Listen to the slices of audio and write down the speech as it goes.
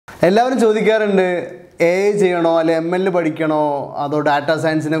എല്ലാവരും ചോദിക്കാറുണ്ട് AI ചെയ്യണോ അല്ലെ ML പഠിക്കണോ അതോ ഡാറ്റാ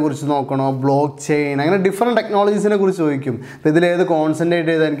സയൻസിനെ കുറിച്ച് നോക്കണോ ബ്ലോക്ക് ചെയിൻ അങ്ങനെ ഡിഫറെൻറ്റ് ടെക്നോളജീസിനെ കുറിച്ച് ചോദിക്കും. അപ്പോൾ ഇതിലേത് കോൺസെൻട്രേറ്റ്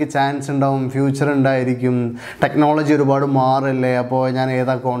ചെയ്താൽ എനിക്ക് ചാൻസ് ഉണ്ടാവും, ഫ്യൂച്ചർ ഉണ്ടായിരിക്കും, ടെക്നോളജി ഒരുപാട് മാറില്ലേ, അപ്പോൾ ഞാൻ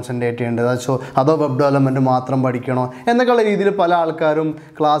ഏതാ കോൺസെൻട്രേറ്റ് ചെയ്യേണ്ടത്, അതോ വെബ് ഡെവലപ്മെൻറ്റ് മാത്രം പഠിക്കണോ എന്നൊക്കെയുള്ള രീതിയിൽ പല ആൾക്കാരും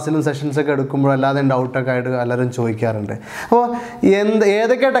ക്ലാസ്സിലും സെഷൻസൊക്കെ എടുക്കുമ്പോൾ അല്ലാതെ ഡൗട്ടൊക്കെ ആയിട്ട് എല്ലാവരും ചോദിക്കാറുണ്ട്. അപ്പോൾ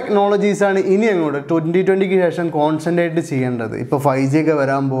ഏതൊക്കെ ടെക്നോളജീസാണ് ഇനി അങ്ങോട്ട് 2020ക്ക് ശേഷം കോൺസെൻട്രേറ്റ് ചെയ്യേണ്ടത്? ഇപ്പോൾ 5G ഒക്കെ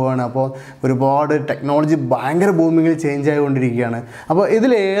വരാൻ പോവുകയാണ്. അപ്പോൾ ഒരുപാട് ടെക്നോളജി ഭയങ്കര ബൂമിങ്ങിൽ ചേഞ്ച് ആയിക്കൊണ്ടിരിക്കുകയാണ്. അപ്പോൾ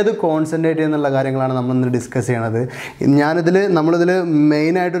ഇതിൽ ഏത് കോൺസെൻട്രേറ്റ് ചെയ്യുന്നുള്ള കാര്യങ്ങളാണ് നമ്മളിന്ന് ഡിസ്കസ് ചെയ്യണത്. നമ്മളിതിൽ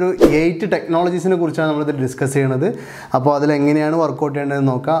മെയിനായിട്ടൊരു 8 ടെക്നോളജീസിനെ കുറിച്ചാണ് നമ്മളിതിൽ ഡിസ്കസ് ചെയ്യണത്. അപ്പോൾ അതിലെങ്ങനെയാണ് വർക്കൗട്ട്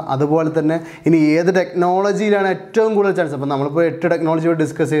ചെയ്യേണ്ടതെന്ന് നോക്കാം. അതുപോലെ തന്നെ ഇനി ഏത് ടെക്നോളജിയിലാണ് ഏറ്റവും കൂടുതൽ ചാൻസ്, അപ്പോൾ നമ്മളിപ്പോൾ 8 ടെക്നോളജി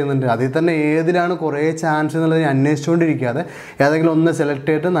ഡിസ്കസ് ചെയ്യുന്നുണ്ട്, അതിൽ തന്നെ ഏതിലാണ് കുറേ ചാൻസ് എന്നുള്ളത് അന്വേഷിച്ചുകൊണ്ടിരിക്കാതെ ഏതെങ്കിലും ഒന്ന് സെലക്ട്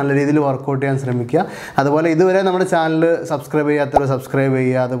ചെയ്തിട്ട് നല്ല രീതിയിൽ വർക്കൗട്ട് ചെയ്യാൻ ശ്രമിക്കുക. അതുപോലെ ഇതുവരെ നമ്മുടെ ചാനൽ സബ്സ്ക്രൈബ് ചെയ്യാത്തവർ സബ്സ്ക്രൈബ്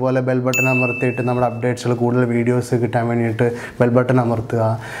ചെയ്യുക. അതുപോലെ ബെൽ ബട്ടൺ അമർത്തിയിട്ട് നമ്മുടെ അപ്ഡേറ്റ്സുകൾ കൂടുതൽ വീഡിയോസ് കിട്ടാൻ വേണ്ടിയിട്ട് ബെൽ ബട്ടൺ അമർത്തുക.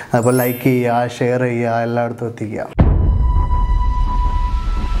 അതുപോലെ ലൈക്ക് ചെയ്യുക, ഷെയർ ചെയ്യുക, എല്ലായിടത്തും എത്തിക്കുക.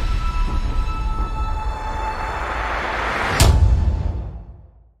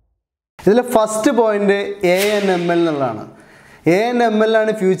 ഇതിൽ ഫസ്റ്റ് പോയിന്റ് ANML എന്നുള്ളതാണ്. ANML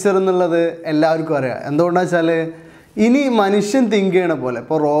ആണ് ഫ്യൂച്ചർ എന്നുള്ളത് എല്ലാവർക്കും അറിയാം. എന്തുകൊണ്ടാണെന്ന് വെച്ചാൽ ഇനി മനുഷ്യൻ തിങ്ക് ചെയ്യണ പോലെ,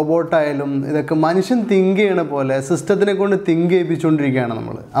 ഇപ്പോൾ റോബോട്ടായാലും ഇതൊക്കെ മനുഷ്യൻ തിങ്ക് ചെയ്യണ പോലെ സിസ്റ്റത്തിനെ കൊണ്ട് തിങ്ക് ചെയ്യിപ്പിച്ചുകൊണ്ടിരിക്കുകയാണ്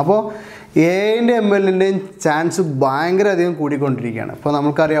നമ്മൾ. അപ്പോൾ AI-ൻ്റെ ML-ൻ്റെയും ചാൻസ് ഭയങ്കര അധികം കൂടിക്കൊണ്ടിരിക്കുകയാണ്. ഇപ്പോൾ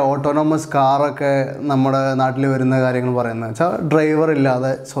നമുക്കറിയാം ഓട്ടോണോമസ് കാറൊക്കെ നമ്മുടെ നാട്ടിൽ വരുന്ന കാര്യങ്ങൾ പറയുന്നത് വെച്ചാൽ ഡ്രൈവർ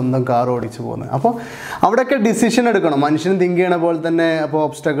ഇല്ലാതെ സ്വന്തം കാർ ഓടിച്ച് പോകുന്നത്. അപ്പോൾ അവിടെയൊക്കെ ഡിസിഷൻ എടുക്കണം മനുഷ്യൻ തിങ്ക് ചെയ്യണ പോലെ തന്നെ. അപ്പോൾ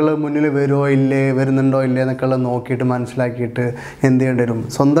ഒബ്സ്റ്റക്കിൾ മുന്നിൽ വരുമോ ഇല്ലേ, വരുന്നുണ്ടോ ഇല്ലേ എന്നൊക്കെ ഉള്ളത് നോക്കിയിട്ട് മനസ്സിലാക്കിയിട്ട് എന്ത് ചെയ്യേണ്ടി വരും,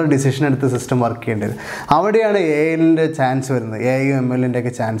 സ്വന്തം ഡിസിഷൻ എടുത്ത് സിസ്റ്റം വർക്ക് ചെയ്യേണ്ടി വരും. അവിടെയാണ് AI-ൻ്റെ ചാൻസ് വരുന്നത്, AI-യും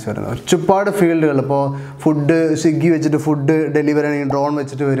ML-ൻ്റെയൊക്കെ ചാൻസ് വരുന്നത്. ഒരുപാട് ഫീൽഡുകൾ, ഇപ്പോൾ ഫുഡ് സ്വിഗ്ഗി വെച്ചിട്ട് ഫുഡ് ഡെലിവറി ആണെങ്കിൽ ഡ്രോൺ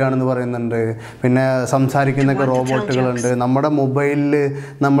വെച്ചിട്ട് വരികയാണെന്ന് പറയുന്നത്. പിന്നെ സംസാരിക്കുന്നൊക്കെ റോബോട്ടുകളുണ്ട്. നമ്മുടെ മൊബൈലിൽ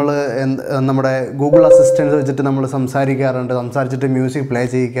നമ്മുടെ ഗൂഗിൾ അസിസ്റ്റൻസ് വെച്ചിട്ട് നമ്മൾ സംസാരിക്കാറുണ്ട്, സംസാരിച്ചിട്ട് മ്യൂസിക് പ്ലേ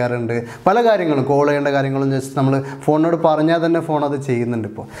ചെയ്യിക്കാറുണ്ട്. പല കാര്യങ്ങളും, കോൾ ചെയ്യേണ്ട കാര്യങ്ങളും ജസ്റ്റ് നമ്മൾ ഫോണിനോട് പറഞ്ഞാൽ തന്നെ ഫോൺ അത് ചെയ്യുന്നുണ്ട്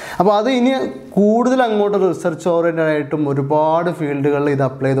ഇപ്പോൾ. അപ്പോൾ അത് ഇനി കൂടുതൽ അങ്ങോട്ട് റിസർച്ച് ഓറിയൻറ്റഡ് ആയിട്ടും ഒരുപാട് ഫീൽഡുകളിൽ ഇത്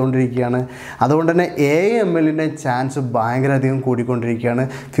അപ്ലൈ ചെയ്തുകൊണ്ടിരിക്കുകയാണ്. അതുകൊണ്ട് തന്നെ AI-ML-ൻ്റെ ചാൻസ് ഭയങ്കര അധികം കൂടിക്കൊണ്ടിരിക്കുകയാണ്.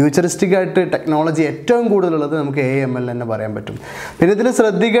 ഫ്യൂച്ചറിസ്റ്റിക് ആയിട്ട് ടെക്നോളജി ഏറ്റവും കൂടുതലുള്ളത് നമുക്ക് AI-ML തന്നെ പറയാൻ പറ്റും. പിന്നെ ഇതിൽ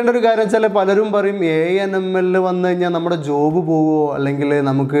ശ്രദ്ധിക്കേണ്ട ഒരു കാര്യം വെച്ചാൽ പലരും പറയും AI-ML വന്നു കഴിഞ്ഞാൽ നമ്മുടെ ജോബ് പോവുമോ അല്ലെങ്കിൽ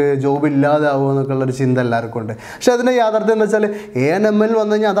നമുക്ക് ജോബ് ഇല്ലാതാവുമോ എന്നൊക്കെയുള്ളൊരു ചിന്ത എല്ലാവർക്കും ഉണ്ട്. പക്ഷേ അതിൻ്റെ യാഥാർത്ഥ്യം എന്ന് വെച്ചാൽ AI-ML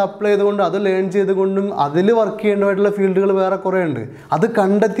വന്നു കഴിഞ്ഞാൽ അത് അപ്ലൈ ചെയ്തുകൊണ്ട് അത് ലേൺ ചെയ്തുകൊണ്ടും അതിൽ വർക്ക് ചെയ്യേണ്ടതായിട്ടുള്ള ഫീൽഡുകൾ വേറെ കുറേ ഉണ്ട്. അത്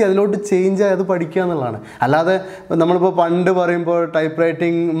കണ്ടെത്തി അതിലോട്ട് ചേഞ്ച് ആയി അത് പഠിക്കുക എന്നുള്ളതാണ്. അല്ലാതെ നമ്മളിപ്പോൾ പണ്ട് പറയുമ്പോൾ ടൈപ്പ്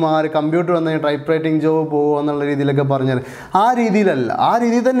റൈറ്റിംഗ് കമ്പ്യൂട്ടർ വന്നു കഴിഞ്ഞാൽ ടൈപ്പ് റൈറ്റിംഗ് ജോബ് പോകുമോ എന്നുള്ള രീതിയിലൊക്കെ പറഞ്ഞാൽ ആ രീതിയിലല്ല, ആ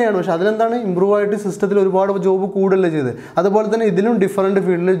രീതിയിൽ തന്നെയാണ്. പക്ഷേ അതിലെന്താണ് ഇമ്പ്രൂവ് ആയിട്ട് സിസ്റ്റത്തിൽ ഒരുപാട് ജോബ് കൂടുതലേ ചെയ്ത്. അതുപോലെ തന്നെ ഇതിലും ഡിഫറൻറ്റ്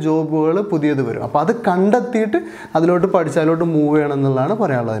ഫീൽഡിൽ ജോബുകൾ പുതിയത് വരും. അപ്പോൾ അത് കണ്ടെത്തിയിട്ട് അതിലോട്ട് പഠിച്ച് അതിലോട്ട് മൂവ് ചെയ്യണം എന്നുള്ളതാണ്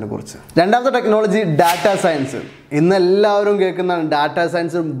പറയാനുള്ളത് അതിനെക്കുറിച്ച്. രണ്ടാമത്തെ ടെക്നോളജി ഡാറ്റാ സയൻസ്. ഇന്ന് എല്ലാവരും കേൾക്കുന്നതാണ് ഡാറ്റാ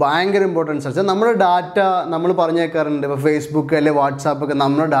സയൻസ് ഭയങ്കര ഇമ്പോർട്ടൻസ് വെച്ചാൽ നമ്മുടെ ഡാറ്റ നമ്മൾ പറഞ്ഞേക്കാറുണ്ട്. ഇപ്പോൾ ഫേസ്ബുക്ക് അല്ലെങ്കിൽ വാട്സാപ്പൊക്കെ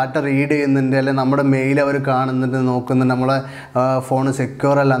നമ്മുടെ ഡാറ്റ റീഡ് ചെയ്യുന്നുണ്ട്, അല്ലെങ്കിൽ നമ്മുടെ മെയിൽ അവർ കാണുന്നുണ്ട്, നോക്കുന്നുണ്ട്, നമ്മളെ ഫോൺ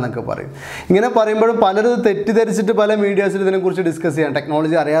സെക്യൂർ അല്ല എന്നൊക്കെ പറയും. ഇങ്ങനെ പറയുമ്പോഴും പലരും തെറ്റിദ്ധരിച്ചിട്ട് പല മീഡിയാസിൽ ഇതിനെക്കുറിച്ച് ഡിസ്കസ് ചെയ്യാം.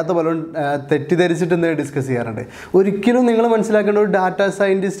 ടെക്നോളജി അറിയാത്ത പലരും തെറ്റിദ്ധരിച്ചിട്ട് എന്തെങ്കിലും ഡിസ്കസ് ചെയ്യാറുണ്ട്. ഒരിക്കലും നിങ്ങൾ മനസ്സിലാക്കേണ്ട ഒരു ഡാറ്റാ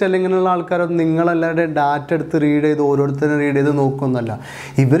സയൻറ്റിസ്റ്റ് അല്ലെങ്കിൽ ഇങ്ങനെയുള്ള ആൾക്കാരൊന്നും നിങ്ങളല്ലാതെ ഡാറ്റ എടുത്ത് റീഡ് ചെയ്ത് ഓരോരുത്തരും റീഡ് ചെയ്ത് നോക്കുമെന്നല്ല.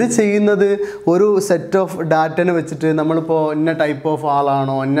 ഇവർ ചെയ്യുന്നത് ഒരു സെറ്റ് ഓഫ് ഡാറ്റനെ വെച്ചിട്ട് നമ്മളിപ്പോൾ ഇന്ന ടൈപ്പ് ഓഫ്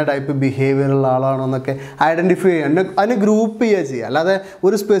ആളാണോ, ഇന്ന ടൈപ്പ് ബിഹേവിയർ ഉള്ള ആളാണോ എന്നൊക്കെ ഐഡൻറ്റിഫൈ ചെയ്യുക, അതിനെ ഗ്രൂപ്പ് ചെയ്യുക. അല്ലാതെ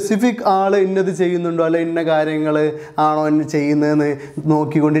ഒരു സ്പെസിഫിക് ആൾ ഇന്നത് ചെയ്യുന്നുണ്ടോ അല്ലെ ഇന്ന കാര്യങ്ങൾ ആണോ ഇന്ന് ചെയ്യുന്നതെന്ന്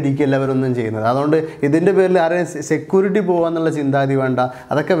നോക്കിക്കൊണ്ടിരിക്കുകയല്ല അവരൊന്നും ചെയ്യുന്നത്. അതുകൊണ്ട് ഇതിൻ്റെ പേരിൽ ആരെയും സെക്യൂരിറ്റി പോകാമെന്നുള്ള ചിന്താഗതി വേണ്ട.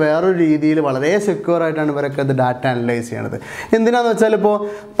 അതൊക്കെ വേറൊരു രീതിയിൽ വളരെ സെക്യൂർ ആയിട്ടാണ് ഇവരൊക്കെ അത് ഡാറ്റ അനലൈസ് ചെയ്യണത്. എന്തിനാണെന്ന് വെച്ചാൽ ഇപ്പോൾ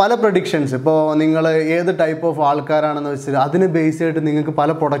പല പ്രഡിക്ഷൻസ്, ഇപ്പോൾ നിങ്ങൾ ഏത് ടൈപ്പ് ഓഫ് ആൾക്കാരാണെന്ന് വെച്ചാൽ അതിനെ ബേസ് ചെയ്തിട്ട് നിങ്ങൾക്ക്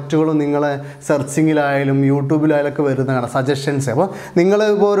പല പ്രൊഡക്റ്റുകളും നിങ്ങളെ സെർച്ചിങ്ങിലായാലും യൂട്യൂബിലായാലൊക്കെ വരുന്നതാണ് സജഷൻസ്. അപ്പോൾ നിങ്ങൾ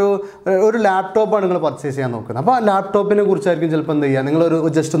ഇപ്പോൾ ഒരു ലാപ്ടോപ്പാണ് നിങ്ങൾ പർച്ചേസ് ചെയ്യാൻ നോക്കുന്നത്. അപ്പോൾ ആ ലാപ്ടോപ്പിനെ കുറിച്ചായിരിക്കും ചിലപ്പോൾ എന്ത് ചെയ്യുക, നിങ്ങളൊരു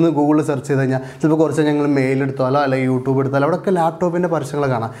ജസ്റ്റ് ഒന്ന് ഗൂഗിളിൽ സെർച്ച് ചെയ്ത് കഴിഞ്ഞാൽ ചിലപ്പോൾ കുറച്ച് ഞങ്ങൾ മെയിൽ എടുത്താലോ അല്ലെങ്കിൽ യൂട്യൂബ് എടുത്താലോ അവിടെയൊക്കെ ലാപ്ടോപ്പിൻ്റെ പരസ്യങ്ങൾ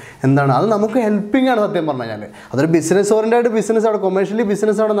കാണാം. എന്താണ് അത് നമുക്ക് ഹെൽപ്പിംഗ് ആണ് സത്യം പറഞ്ഞു കഴിഞ്ഞാൽ. അതൊരു ബിസിനസ് ഓറിയൻറ്റഡ് ആയിട്ട് ബിസിനസ് അവിടെ കൊമേഴ്ഷ്യലി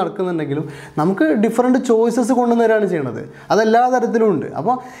ബിസിനസ് അവിടെ നടക്കുന്നുണ്ടെങ്കിലും നമുക്ക് ഡിഫറൻറ്റ് ചോയ്സസ് കൊണ്ടുവന്നവരാണ് ചെയ്യണത്. അതെല്ലാ തരത്തിലും ഉണ്ട്.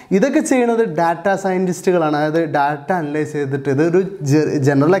 അപ്പോൾ ഇതൊക്കെ ചെയ്യുന്നത് ഡാറ്റാ സയൻറ്റിസ്റ്റുകളാണ്. അതായത് ഡാറ്റ അനലൈസ് ചെയ്തിട്ട്, ഇതൊരു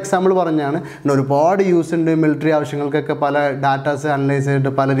ജനറൽ എക്സാമ്പിൾ പറഞ്ഞാണ്, ഒരുപാട് യൂസ് ഉണ്ട് മിലിറ്ററി ആവശ്യങ്ങൾക്കൊക്കെ. പല ഡാറ്റാസ് അനലൈസ്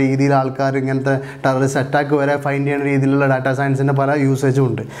ചെയ്തിട്ട് പല രീതിയിൽ ആൾക്കാർ ഇങ്ങനത്തെ ടെററിസ്റ്റ് അറ്റാക്ക് വരെ ഫൈൻഡ് ചെയ്യുന്ന രീതിയിലുള്ള ഡാറ്റാ സയൻസിൻ്റെ പല യൂസേജും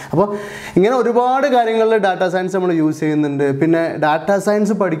ഉണ്ട്. അപ്പോൾ ഇങ്ങനെ ഒരുപാട് കാര്യങ്ങളിൽ ഡാറ്റാ സയൻസ് നമ്മൾ യൂസ് ചെയ്യുന്നുണ്ട്. പിന്നെ ഡാറ്റാ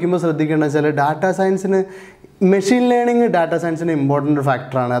സയൻസ് പഠിക്കുമ്പോൾ ശ്രദ്ധിക്കേണ്ടത് വെച്ചാൽ data സയൻസിന് machine learning data സയൻസിന് important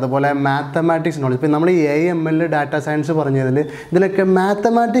ഫാക്ടറാണ്. അതുപോലെ മാത്തമാറ്റിക്സ് നോളജ്. ഇപ്പോൾ നമ്മൾ ഈ AML ഡാറ്റ സയൻസ് പറഞ്ഞതിൽ ഇതിലൊക്കെ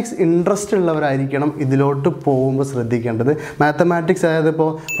മാത്തമാറ്റിക്സ് ഇൻട്രസ്റ്റ് ഉള്ളവരായിരിക്കണം ഇതിലോട്ട് പോകുമ്പോൾ ശ്രദ്ധിക്കേണ്ടത്. മാത്തമാറ്റിക്സ് അതായത്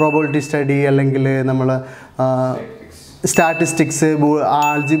ഇപ്പോൾ പ്രോബബിലിറ്റി സ്റ്റഡി അല്ലെങ്കിൽ നമ്മൾ സ്റ്റാറ്റിസ്റ്റിക്സ്,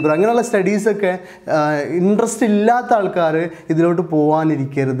 ആൾജിബ്ര അങ്ങനെയുള്ള സ്റ്റഡീസൊക്കെ ഇൻട്രസ്റ്റ് ഇല്ലാത്ത ആൾക്കാർ ഇതിലോട്ട്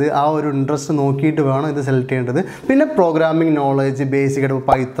പോകാനിരിക്കരുത്. ആ ഒരു ഇൻട്രസ്റ്റ് നോക്കിയിട്ട് വേണം ഇത് സെലക്ട് ചെയ്യേണ്ടത്. പിന്നെ പ്രോഗ്രാമിംഗ് നോളജ് ബേസിക്കായിട്ട്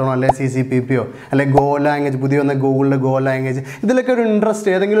പൈത്തണോ അല്ലെങ്കിൽ CCPPയോ അല്ലെങ്കിൽ ഗോ ലാംഗ്വേജ്, പുതിയ വന്ന ഗൂഗിളിൻ്റെ ഗോ ലാംഗ്വേജ്, ഇതിലൊക്കെ ഒരു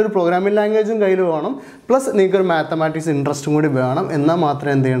ഇൻട്രസ്റ്റ് ഏതെങ്കിലും ഒരു പ്രോഗ്രാമിംഗ് ലാംഗ്വേജും കയ്യിൽ വേണം. പ്ലസ് നിങ്ങൾക്കൊരു മാത്തമാറ്റിക്സ് ഇൻട്രസ്റ്റും കൂടി വേണം. എന്നാൽ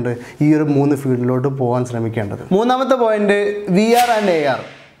മാത്രമേ എന്ത് ചെയ്യേണ്ടത് ഈ ഒരു 3 ഫീൽഡിലോട്ട് പോകാൻ ശ്രമിക്കേണ്ടത്. മൂന്നാമത്തെ point VR and AR.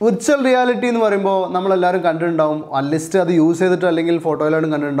 Virtual reality എന്ന് പറയുമ്പോൾ നമ്മളെല്ലാവരും കണ്ടിട്ടുണ്ടാവും, അറ്റ്ലീസ്റ്റ് അത് യൂസ് ചെയ്തിട്ട് അല്ലെങ്കിൽ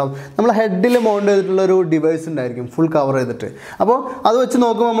ഫോട്ടോയിലായിട്ടും കണ്ടിട്ടുണ്ടാവും. നമ്മൾ ഹെഡിൽ മൗണ്ട് ചെയ്തിട്ടുള്ളൊരു ഡിവൈസ് ഉണ്ടായിരിക്കും ഫുൾ കവർ ചെയ്തിട്ട്. അപ്പോൾ അത് വെച്ച്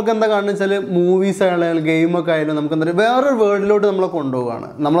നോക്കുമ്പോൾ നമുക്ക് എന്താ കാണുന്നത് വെച്ചാൽ മൂവീസ് ആയാലും ഗെയിമൊക്കെ ആയാലും നമുക്ക് എന്താ വേറൊരു വേൾഡിലോട്ട് നമ്മളെ കൊണ്ടുപോവുകയാണ്.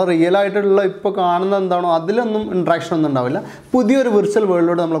 നമ്മൾ റിയൽ ആയിട്ടുള്ള ഇപ്പോൾ കാണുന്നത് എന്താണോ അതിലൊന്നും ഇൻട്രാക്ഷൻ ഒന്നും ഉണ്ടാവില്ല. പുതിയൊരു വിർച്വൽ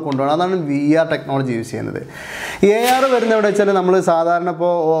വേൾഡിലോട്ട് നമ്മളെ കൊണ്ടുപോകണം. അതാണ് VR ടെക്നോളജി യൂസ് ചെയ്യുന്നത്. AR വരുന്ന എവിടെ വെച്ചാൽ നമ്മൾ സാധാരണ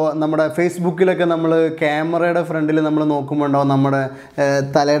ഇപ്പോൾ നമ്മുടെ ഫേസ്ബുക്കിലൊക്കെ നമ്മൾ ക്യാമറയുടെ ഫ്രണ്ടിൽ നമ്മൾ നോക്കുമ്പോൾ ഉണ്ടാവും നമ്മുടെ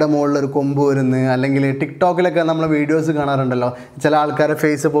തലയുടെ മുകളിലൊരു കൊമ്പ് വരുന്നത്. അല്ലെങ്കിൽ ടിക്ടോക്കിലൊക്കെ നമ്മൾ വീഡിയോസ് കാണാറുണ്ടല്ലോ, ചില ആൾക്കാരെ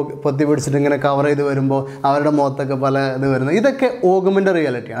ഫേസ് പൊത്തി പിടിച്ചിട്ട് ഇങ്ങനെ കവർ ചെയ്ത് വരുമ്പോൾ അവരുടെ മുഖത്തൊക്കെ പല ഇത് വരുന്നത്. ഇതൊക്കെ ഓഗ്മെൻ്റഡ്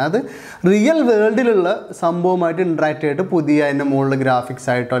റിയാലിറ്റിയാണ്. അത് റിയൽ വേൾഡിലുള്ള സംഭവമായിട്ട് ഇൻട്രാക്ട് ചെയ്തിട്ട് പുതിയ അതിൻ്റെ മുകളിൽ ഗ്രാഫിക്സ്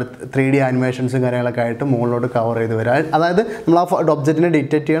ആയിട്ടോ 3D ആനിമേഷൻസും കാര്യങ്ങളൊക്കെ ആയിട്ട് മുകളിലോട്ട് കവർ ചെയ്ത് വരിക. അതായത് നമ്മൾ ആ ഒബ്ജക്റ്റിനെ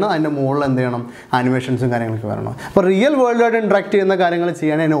ഡിറ്റക്ട് ചെയ്യണം, അതിൻ്റെ മുകളിൽ എന്ത് ചെയ്യണം ആനിമേഷൻസും കാര്യങ്ങളൊക്കെ വരണം. അപ്പോൾ റിയൽ വേൾഡുമായിട്ട് ഇൻട്രാക്ട് ചെയ്യുന്ന കാര്യങ്ങൾ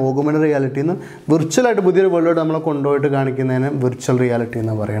ചെയ്യണേ അതിന് ഓഗ്മെൻ്റഡ് റിയാലിറ്റി എന്ന്, വിർച്വലായിട്ട് പുതിയൊരു വേൾഡോട്ട് നമ്മളെ കൊണ്ടുപോയിട്ട് കാണിക്കുന്നതിന് വിർച്വൽ റിയാലിറ്റി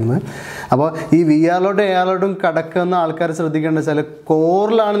എന്ന് പറയുന്നത്. അപ്പോൾ ഈ VR-ലോട്ടും AR-ലോട്ടും കടക്കുന്ന ആൾക്കാർ ശ്രദ്ധിക്കേണ്ട വെച്ചാൽ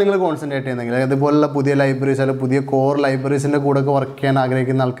കോറിലാണ് നിങ്ങൾ കോൺസെൻട്രേറ്റ് ചെയ്യുന്നതെങ്കിൽ, അതുപോലുള്ള പുതിയ ലൈബ്രറീസ് അല്ലെങ്കിൽ പുതിയ കോർ ലൈബ്രറീസിൻ്റെ കൂടെ ഒക്കെ വർക്ക് ചെയ്യാൻ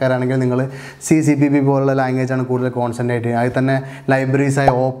ആഗ്രഹിക്കുന്ന ആൾക്കാരാണെങ്കിൽ നിങ്ങൾ CCPP പോലുള്ള ലാംഗ്വേജാണ് കൂടുതൽ കോൺസെൻട്രേറ്റ് ചെയ്യുക. അതിൽ തന്നെ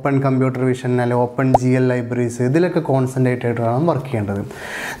ലൈബ്രറീസായ ഓപ്പൺ കമ്പ്യൂട്ടർ വിഷൻ അല്ലെങ്കിൽ ഓപ്പൺ GL ലൈബ്രറീസ് ഇതിലൊക്കെ കോൺസെൻട്രേറ്റ് ആയിട്ട് വേണം വർക്ക് ചെയ്യേണ്ടത്.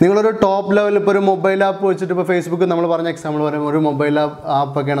 നിങ്ങളൊരു ടോപ്പ് ലെവലിൽ ഇപ്പോൾ ഒരു മൊബൈൽ ആപ്പ് വെച്ചിട്ട് ഇപ്പോൾ ഫേസ്ബുക്ക് നമ്മൾ പറഞ്ഞ എക്സാമ്പിൾ പറയുമ്പോൾ ഒരു മൊബൈൽ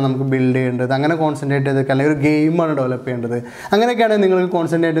ആപ്പൊക്കെയാണ് നമുക്ക് ബിൽഡ് ചെയ്യേണ്ടത്. അങ്ങനെ കോൺസെൻട്രേറ്റ് ചെയ്ത് അല്ലെങ്കിൽ ഒരു ഗെയിമാണ് ഡെവലപ്പ് ചെയ്യേണ്ടത്. അങ്ങനെയൊക്കെയാണ് നിങ്ങൾക്ക്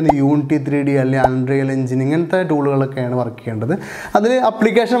കോൺസെൻട്രേറ്റ് ചെയ്യുന്ന യൂണിറ്റി 3D അല്ലെങ്കിൽ അൺറിയൽ എഞ്ചിൻ ഇങ്ങനത്തെ ടൂളുകളൊക്കെയാണ് വർക്ക് ചെയ്യേണ്ടത്. അതിൽ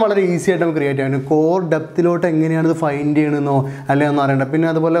അപ്ലിക്കേഷൻ വളരെ ഈസി ആയിട്ട് നമുക്ക് ക്രിയേറ്റ് ചെയ്യാം. കോർ ഡെപ്തിലോട്ട് എങ്ങനെയാണ് ഇത് ഫൈൻഡ് ചെയ്യണമെന്നോ അല്ലെങ്കിൽ ഒന്നും അറിയണ്ട. പിന്നെ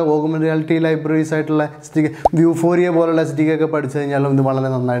അതുപോലെ ഓഗ്മെൻ്റഡ് റിയാലിറ്റി ലൈബ്രറീസ് ആയിട്ടുള്ള വ്യൂഫോറിയ പോലുള്ള SDK ഒക്കെ പഠിച്ചു കഴിഞ്ഞാലും ഇത് വളരെ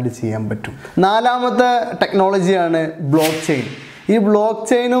നന്നായിട്ട് ചെയ്യാൻ പറ്റും. നാലാമത്തെ ടെക്നോളജിയാണ് ബ്ലോക്ക് ചെയിൻ. ഈ ബ്ലോക്ക്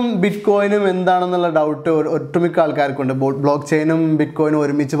ചെയിനും ബിറ്റ് കോയിനും എന്താണെന്നുള്ള ഡൗട്ട് ഒട്ടുമിക്ക ആൾക്കാർക്കുണ്ട്. ബ്ലോക്ക് ചെയിനും ബിറ്റ് കോയിനും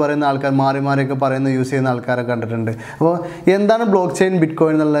ഒരുമിച്ച് പറയുന്ന ആൾക്കാർ മാറിയൊക്കെ പറയുന്ന യൂസ് ചെയ്യുന്ന ആൾക്കാരെ കണ്ടിട്ടുണ്ട്. അപ്പോൾ എന്താണ് ബ്ലോക്ക് ചെയിൻ ബിറ്റ്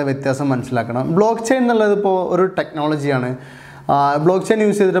കോയിൻ എന്നുള്ള വ്യത്യാസം മനസ്സിലാക്കണം. ബ്ലോക്ക് ചെയിൻ എന്നുള്ളത് ഇപ്പോൾ ഒരു ടെക്നോളജിയാണ്. ബ്ലോക്ക് ചെയിൻ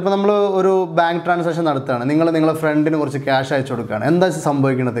യൂസ് ചെയ്തിട്ട് ഇപ്പോൾ നമ്മൾ ഒരു ബാങ്ക് ട്രാൻസാക്ഷൻ നടത്തുകയാണ്. നിങ്ങളുടെ ഫ്രണ്ടിന് കുറച്ച് ക്യാഷ് അയച്ചു കൊടുക്കുകയാണ്. എന്താ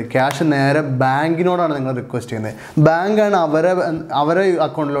സംഭവിക്കുന്നത്? ക്യാഷ് നേരെ ബാങ്കിനോടാണ് നിങ്ങൾ റിക്വസ്റ്റ് ചെയ്യുന്നത്. ബാങ്കാണ് അവരെ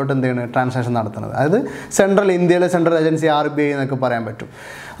അക്കൗണ്ടിലോട്ട് എന്ത് ചെയ്യുന്നത് ട്രാൻസാക്ഷൻ നടത്തുന്നത്. അതായത് ഇന്ത്യയിലെ സെൻട്രൽ ഏജൻസി RBI എന്നൊക്കെ പറയാൻ പറ്റും.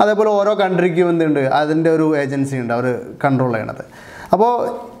 അതേപോലെ ഓരോ കൺട്രിക്കും എന്തുണ്ട് അതിൻ്റെ ഒരു ഏജൻസി ഉണ്ട് അവർ കൺട്രോൾ ചെയ്യണത്. അപ്പോൾ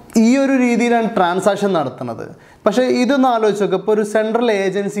ഈ ഒരു രീതിയിലാണ് ട്രാൻസാക്ഷൻ നടത്തുന്നത്. പക്ഷേ ഇതൊന്ന് ആലോചിച്ച് നോക്കുക, ഇപ്പോൾ ഒരു സെൻട്രൽ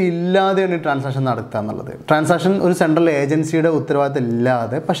ഏജൻസി ഇല്ലാതെയാണ് ഈ ട്രാൻസാക്ഷൻ നടത്തുക എന്നുള്ളത്. ട്രാൻസാക്ഷൻ ഒരു സെൻട്രൽ ഏജൻസിയുടെ ഉത്തരവാദിത്തം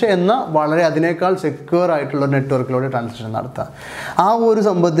ഇല്ലാതെ, പക്ഷേ എന്നാൽ വളരെ അതിനേക്കാൾ സെക്യൂർ ആയിട്ടുള്ള നെറ്റ്വർക്കിലൂടെ ട്രാൻസാക്ഷൻ നടത്തുക. ആ ഒരു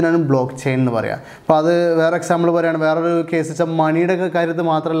സംഭവത്തിനാണ് ബ്ലോക്ക് ചെയിൻ എന്ന് പറയുക. അപ്പോൾ അത് വേറെ എക്സാമ്പിൾ പറയുകയാണ്, വേറൊരു കേസ് വെച്ചാൽ മണിയുടെ കാര്യത്തിൽ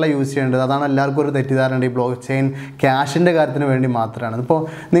മാത്രമല്ല യൂസ് ചെയ്യേണ്ടത്. അതാണ് എല്ലാവർക്കും ഒരു തെറ്റിദ്ധാരണ. ഈ ബ്ലോക്ക് ചെയിൻ ക്യാഷിൻ്റെ കാര്യത്തിന് വേണ്ടി മാത്രമാണ്. ഇപ്പോൾ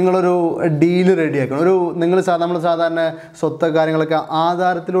നിങ്ങളൊരു ഡീല് റെഡിയാക്കണം, നമ്മൾ സാധാരണ സ്വത്ത് കാര്യങ്ങളൊക്കെ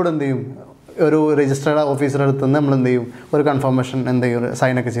ആധാരത്തിലൂടെ എന്ത് ചെയ്യും, ഒരു രജിസ്റ്റേർഡ് ഓഫീസറുടെ അടുത്ത് നിന്ന് നമ്മൾ എന്ത് ചെയ്യും, ഒരു കൺഫർമേഷൻ എന്ത് ചെയ്യും,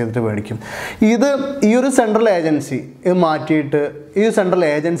 സൈനൊക്കെ ചെയ്തിട്ട് മേടിക്കും. ഈ ഒരു സെൻട്രൽ ഏജൻസി മാറ്റിയിട്ട് ഈ സെൻട്രൽ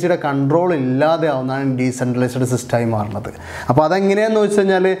ഏജൻസിയുടെ കൺട്രോൾ ഇല്ലാതെ ആവുന്നതാണ് ഡീസെൻട്രലൈസ്ഡ് സിസ്റ്റമായി മാറുന്നത്. അപ്പോൾ അതെങ്ങനെയാണെന്ന് വെച്ച്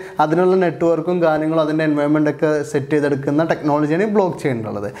കഴിഞ്ഞാൽ അതിനുള്ള നെറ്റ്വർക്കും കാര്യങ്ങളും അതിൻ്റെ എൻവയോൺമെൻറ്റൊക്കെ സെറ്റ് ചെയ്തെടുക്കുന്ന ടെക്നോളജിയാണ് ഈ ബ്ലോക്ക് ചെയിൻ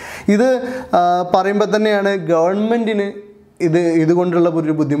ഉള്ളത്. ഇത് പറയുമ്പോൾ തന്നെയാണ് ഗവൺമെൻറ്റിന് ഇതുകൊണ്ടുള്ള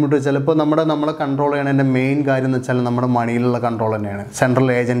ഒരു ബുദ്ധിമുട്ട്. ചിലപ്പോൾ നമ്മളെ കൺട്രോൾ ചെയ്യണതിൻ്റെ മെയിൻ കാര്യം എന്ന് വെച്ചാൽ നമ്മുടെ മണിയിലുള്ള കൺട്രോൾ തന്നെയാണ്. സെൻട്രൽ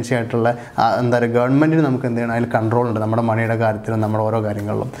ഏജൻസി ആയിട്ടുള്ള എന്താ പറയുക, ഗവൺമെൻറ്റിന് നമുക്ക് എന്ത് ചെയ്യണം, അതിൽ കൺട്രോൾ ഉണ്ട് നമ്മുടെ മണിയുടെ കാര്യത്തിലും നമ്മുടെ ഓരോ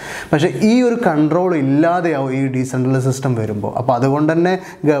കാര്യങ്ങളിലും. പക്ഷേ ഈ ഒരു കൺട്രോൾ ഇല്ലാതെയാവും ഈ ഡീസെൻട്രലൈസ് സിസ്റ്റം വരുമ്പോൾ. അപ്പോൾ അതുകൊണ്ട് തന്നെ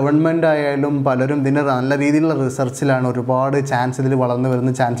ഗവൺമെൻറ് ആയാലും പലരും ഇതിൻ്റെ നല്ല രീതിയിലുള്ള റിസർച്ചിലാണ്. ഒരുപാട് ചാൻസ് ഇതിൽ വളർന്നു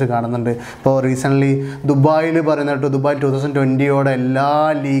വരുന്ന ചാൻസ് കാണുന്നുണ്ട്. ഇപ്പോൾ റീസെൻ്റ്ലി ദുബായിൽ പറയുന്നത് ദുബായ് 2020 എല്ലാ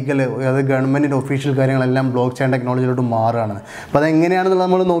ലീഗൽ, അതായത് ഗവൺമെൻറ്റിൻ്റെ ഒഫീഷ്യൽ കാര്യങ്ങളെല്ലാം ബ്ലോക്ക് ചെയിൻ ടെക്നോളജിയിലോട്ട് മാറുകയാണ്. കാണുന്നത്. അപ്പോൾ അതെങ്ങനെയാണെന്നുള്ളത്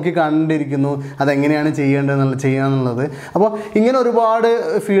നമ്മൾ നോക്കി കണ്ടിരിക്കുന്നു, അതെങ്ങനെയാണ് ചെയ്യാന്നുള്ളത്. അപ്പോൾ ഇങ്ങനെ ഒരുപാട്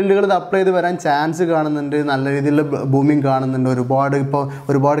ഫീൽഡുകൾ ഇത് അപ്ലൈ ചെയ്ത് വരാൻ ചാൻസ് കാണുന്നുണ്ട്, നല്ല രീതിയിലുള്ള ബൂമിങ് കാണുന്നുണ്ട്.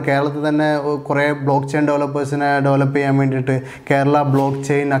 ഒരുപാട് കേരളത്തിൽ തന്നെ കുറേ ബ്ലോക്ക് ചെയിൻ ഡെവലപ്പേഴ്സിനെ ഡെവലപ്പ് ചെയ്യാൻ വേണ്ടിയിട്ട് കേരള ബ്ലോക്ക്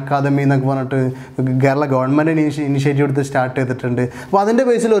ചെയിൻ അക്കാദമി എന്നൊക്കെ പറഞ്ഞിട്ട് കേരള ഗവൺമെൻറ് ഇനിഷ്യേറ്റീവ് എടുത്ത് സ്റ്റാർട്ട് ചെയ്തിട്ടുണ്ട്. അപ്പോൾ അതിൻ്റെ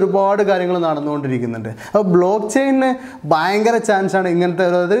ബേസിൽ ഒരുപാട് കാര്യങ്ങൾ നടന്നുകൊണ്ടിരിക്കുന്നുണ്ട്. അപ്പോൾ ബ്ലോക്ക് ചെയിനിന് ഭയങ്കര ചാൻസാണ് ഇങ്ങനത്തെ,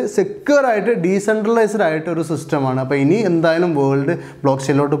 അതായത് സെക്യൂറായിട്ട് ഡീസെൻട്രലൈസ്ഡ് ആയിട്ട് ഒരു സിസ്റ്റമാണ്. അപ്പോൾ ഇനി എന്തായാലും വേൾഡ് ബ്ലോക്ക്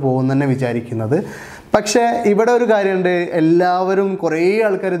ചെയിനിലോട്ട് പോകുമെന്ന് തന്നെ വിചാരിക്കുന്നത്. പക്ഷേ ഇവിടെ ഒരു കാര്യമുണ്ട്, എല്ലാവരും കുറേ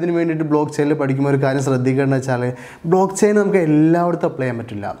ആൾക്കാർ ഇതിന് വേണ്ടിയിട്ട് ബ്ലോക്ക് ചെയിനിൽ പഠിക്കുമ്പോൾ ഒരു കാര്യം ശ്രദ്ധിക്കേണ്ടത് വെച്ചാൽ ബ്ലോക്ക് ചെയിൻ നമുക്ക് എല്ലായിടത്തും അപ്ലൈ ചെയ്യാൻ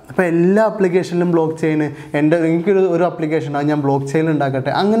പറ്റില്ല. അപ്പോൾ എല്ലാ ആപ്ലിക്കേഷനിലും ബ്ലോക്ക് ചെയിൻ എനിക്കൊരു ആപ്ലിക്കേഷൻ ഞാൻ ബ്ലോക്ക് ചെയിൻ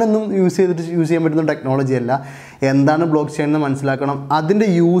ഉണ്ടാക്കട്ടെ അങ്ങനെയൊന്നും യൂസ് ചെയ്യാൻ പറ്റുന്ന ടെക്നോളജി അല്ല. എന്താണ് ബ്ലോക്ക് ചെയിൻ എന്ന് മനസ്സിലാക്കണം, അതിൻ്റെ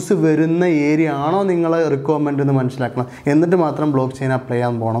യൂസ് വരുന്ന ഏരിയ ആണോ നിങ്ങളെ റിക്വയർമെൻറ്റ് എന്ന് മനസ്സിലാക്കണം, എന്നിട്ട് മാത്രം ബ്ലോക്ക് ചെയിൻ അപ്ലൈ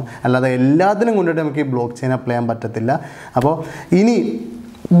ചെയ്യാൻ പോകണം. അല്ലാതെ എല്ലാത്തിനും കൊണ്ടിട്ട് നമുക്ക് ഈ ബ്ലോക്ക് ചെയിൻ അപ്ലൈ ചെയ്യാൻ പറ്റത്തില്ല. അപ്പോൾ ഇനി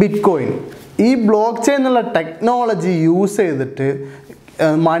ബിറ്റ്കോയിൻ, ഈ ബ്ലോക്ക് ചെയിൻ എന്നുള്ള ടെക്നോളജി യൂസ് ചെയ്തിട്ട്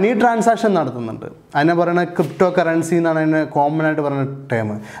മണി ട്രാൻസാക്ഷൻ നടത്തുന്നുണ്ട്. അതിനെ പറയുന്നത് ക്രിപ്റ്റോ കറൻസി എന്നാണ് അതിന് കോമൺ ആയിട്ട് പറയുന്ന ടേം.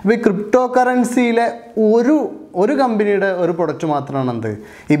 അപ്പോൾ ഈ ക്രിപ്റ്റോ കറൻസിയിലെ ഒരു കമ്പനിയുടെ ഒരു പ്രൊഡക്റ്റ് മാത്രമാണ് എന്ത്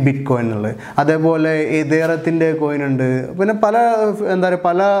ഈ ബിറ്റ് കോയിൻ ഉള്ളത്. അതേപോലെ ഇതേറത്തിൻ്റെ കോയിൻ ഉണ്ട്. പിന്നെ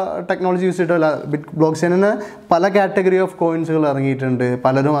പല ടെക്നോളജി യൂസ് ചെയ്തിട്ടല്ല ബ്ലോക്ക് ചെയിനിന് പല കാറ്റഗറി ഓഫ് കോയിൻസുകൾ ഇറങ്ങിയിട്ടുണ്ട്.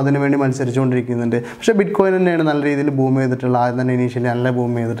 പലരും അതിനു വേണ്ടി മത്സരിച്ചുകൊണ്ടിരിക്കുന്നുണ്ട്. പക്ഷേ ബിറ്റ് കോയിൻ തന്നെയാണ് നല്ല രീതിയിൽ ബൂം ചെയ്തിട്ടുള്ള, ആദ്യം തന്നെ ഇനീഷ്യലി നല്ല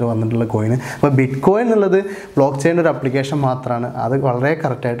ബൂം ചെയ്തിട്ട് വന്നിട്ടുള്ള കോയിൻ. അപ്പോൾ ബിറ്റ് കോയിൻ എന്നുള്ളത് ബ്ലോക്ക് ചെയിൻ്റെ ഒരു ആപ്ലിക്കേഷൻ മാത്രമാണ്. അത് വളരെ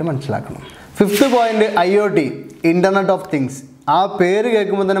കറക്റ്റായിട്ട് മനസ്സിലാക്കണം. 5th point, IoT, internet of things. ആ പേര്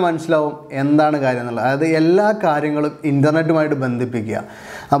കേൾക്കുമ്പോൾ തന്നെ മനസ്സിലാവും എന്താണ് കാര്യം എന്നുള്ളത്. അതായത് എല്ലാ കാര്യങ്ങളും ഇൻ്റർനെറ്റുമായിട്ട് ബന്ധിപ്പിക്കുക.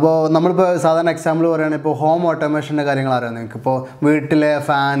 അപ്പോൾ നമ്മളിപ്പോൾ സാധാരണ എക്സാമ്പിൾ പറയുകയാണെങ്കിൽ ഇപ്പോൾ ഹോം ഓട്ടോമേഷൻ്റെ കാര്യങ്ങൾ അറിയാം നിങ്ങൾക്ക്. ഇപ്പോൾ വീട്ടിലെ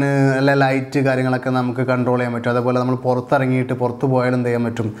ഫാന് അല്ലെ ലൈറ്റ് കാര്യങ്ങളൊക്കെ നമുക്ക് കൺട്രോൾ ചെയ്യാൻ പറ്റും. അതേപോലെ നമ്മൾ പുറത്ത് പോയാലും എന്ത് ചെയ്യാൻ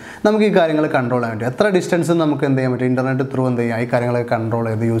പറ്റും, നമുക്ക് ഈ കാര്യങ്ങൾ കൺട്രോൾ ചെയ്യാൻ പറ്റും. എത്ര ഡിസ്റ്റൻസ് നമുക്ക് എന്ത് ചെയ്യാൻ പറ്റും, ഇൻ്റർനെറ്റ് ത്രൂ എന്ത് ചെയ്യാം, ഈ കാര്യങ്ങളൊക്കെ കൺട്രോൾ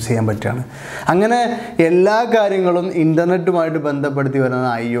ചെയ്ത് യൂസ് ചെയ്യാൻ പറ്റുകയാണ്. അങ്ങനെ എല്ലാ കാര്യങ്ങളും ഇൻ്റർനെറ്റുമായിട്ട് ബന്ധപ്പെടുത്തി വരുന്നത്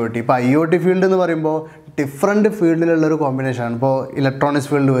IoT. ഇപ്പോൾ IoT ഫീൽഡ് എന്ന് പറയുമ്പോൾ ഡിഫറെൻറ്റ് ഫീൽഡിലുള്ളൊരു കോമ്പിനേഷനാണ്. ഇപ്പോൾ ഇലക്ട്രോണിക്സ്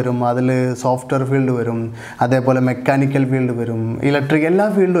ഫീൽഡ് വരും, അതിൽ സോഫ്റ്റ്വെയർ ഫീൽഡ് വരും, അതേപോലെ മെക്കാനിക്കൽ ഫീൽഡ് വരും, ഇലക്ട്രിക്, എല്ലാ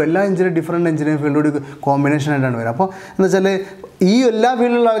ഡിഫറെൻറ്റ് എഞ്ചിനീയറിംഗ് ഫീൽഡും ഒരു കോമ്പിനേഷൻ ആയിട്ടാണ് വരിക. അപ്പോൾ എന്ന് വെച്ചാൽ ഈ എല്ലാ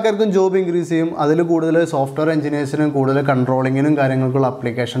ഫീൽഡിലുള്ള ആൾക്കാർക്കും ജോബ് ഇൻക്രീസ് ചെയ്യും. അതിൽ കൂടുതൽ സോഫ്റ്റ്വെയർ എഞ്ചിനീയേഴ്സിനും കൂടുതൽ കൺട്രോളിങ്ങിനും കാര്യങ്ങൾക്കുള്ള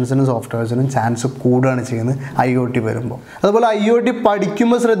ആപ്ലിക്കേഷൻസിനും സോഫ്റ്റ്വെയർസിനും ചാൻസ് കൂടുകയാണ് ചെയ്യുന്നത് IoT വരുമ്പോൾ. അതുപോലെ IoT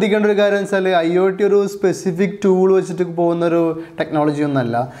പഠിക്കുമ്പോൾ ശ്രദ്ധിക്കേണ്ട ഒരു കാര്യം വെച്ചാൽ IoT ഒരു സ്പെസിഫിക് ടൂൾ വെച്ചിട്ട് പോകുന്നൊരു ടെക്നോളജി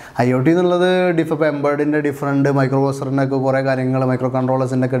ഒന്നല്ല. IoT എന്നുള്ളത് ഇപ്പോൾ എംബേർഡിൻ്റെ ഡിഫറെൻറ്റ് മൈക്രോ പ്രോസസറിൻ്റെ ഒക്കെ കുറേ കാര്യങ്ങൾ, മൈക്രോ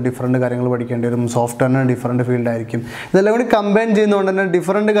കൺട്രോളേഴ്സിൻ്റെ ഒക്കെ ഡിഫറെൻറ്റ് കാര്യങ്ങൾ പഠിക്കേണ്ടി വരും. സോഫ്റ്റ്വെയറിന് ഡിഫറെൻറ്റ് ഫീൽഡായിരിക്കും. ഇതെല്ലാം കൂടി കമ്പൈൻ ചെയ്യുന്നതുകൊണ്ട് തന്നെ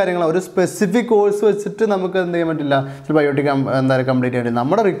ഡിഫറെൻറ്റ് കാര്യങ്ങൾ, ഒരു സ്പെസിഫിക് കോഴ്സ് വെച്ചിട്ട് നമുക്ക് എന്ത് ചെയ്യാൻ പറ്റില്ല, ചിലപ്പോൾ IoT കംപ്ലീറ്റ് ചെയ്യേണ്ടത്.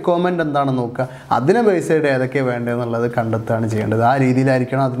 നമ്മുടെ റിക്വയർമെൻറ്റ് എന്താണെന്ന് നോക്കുക, അതിനെ ബേസ് ചെയ്ത് ഏതൊക്കെ വേണ്ടതെന്നുള്ളത് കണ്ടെത്തുകയാണ് ചെയ്യേണ്ടത്. ആ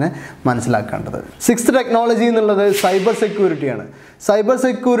രീതിയിലായിരിക്കണം അതിനെ മനസ്സിലാക്കേണ്ടത്. 6th ടെക്നോളജി എന്നുള്ളത് സൈബർ സെക്യൂരിറ്റിയാണ്. സൈബർ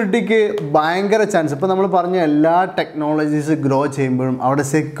സെക്യൂരിറ്റിക്ക് ഭയങ്കര ചാൻസ്, ഇപ്പോൾ നമ്മൾ പറഞ്ഞ എല്ലാ ടെക്നോളജീസ് ഗ്രോ ചെയ്യുമ്പോഴും അവിടെ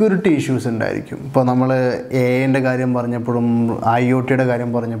സെക്യൂരിറ്റി ഇഷ്യൂസ് ഉണ്ടായിരിക്കും. ഇപ്പോൾ നമ്മൾ AI കാര്യം പറഞ്ഞപ്പോഴും IoTയുടെ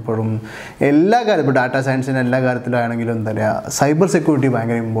കാര്യം പറഞ്ഞപ്പോഴും എല്ലാ കാര്യം, ഇപ്പോൾ ഡാറ്റാ സയൻസിൻ്റെ എല്ലാ കാര്യത്തിലാണെങ്കിലും എന്താ പറയുക, സൈബർ സെക്യൂരിറ്റി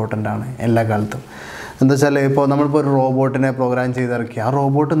ഭയങ്കര ഇമ്പോർട്ടൻ്റ് ആണ് എല്ലാ കാലത്തും. എന്താ വെച്ചാൽ ഇപ്പോൾ നമ്മളിപ്പോൾ ഒരു റോബോട്ടിനെ പ്രോഗ്രാം ചെയ്തിറക്കി, ആ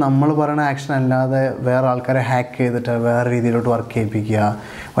റോബോട്ട് നമ്മൾ പറയുന്ന ആക്ഷൻ അല്ലാതെ വേറെ ആൾക്കാരെ ഹാക്ക് ചെയ്തിട്ട് വേറെ രീതിയിലോട്ട് വർക്ക് ചെയ്യിപ്പിക്കുക,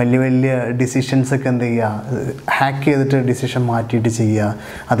 വലിയ ഡിസിഷൻസൊക്കെ എന്ത് ചെയ്യുക, ഹാക്ക് ചെയ്തിട്ട് ഡിസിഷൻ മാറ്റിയിട്ട് ചെയ്യുക.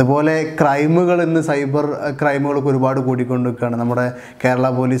 അതുപോലെ ക്രൈമുകൾ, ഇന്ന് സൈബർ ക്രൈമുകളൊക്കെ ഒരുപാട് കൂടിക്കൊണ്ടിരിക്കുകയാണ്. നമ്മുടെ കേരള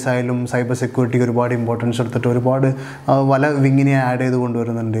പോലീസ് ആയാലും സൈബർ സെക്യൂരിറ്റിക്ക് ഒരുപാട് ഇമ്പോർട്ടൻസ് എടുത്തിട്ട് ഒരുപാട് പല വിങ്ങിനെ ആഡ് ചെയ്ത്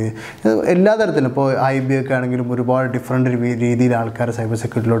കൊണ്ടുവരുന്നുണ്ട്. എല്ലാ തരത്തിലും ഇപ്പോൾ IB ഒക്കെ ആണെങ്കിലും ഒരുപാട് ഡിഫറെൻറ്റ് രീതിയിൽ ആൾക്കാർ സൈബർ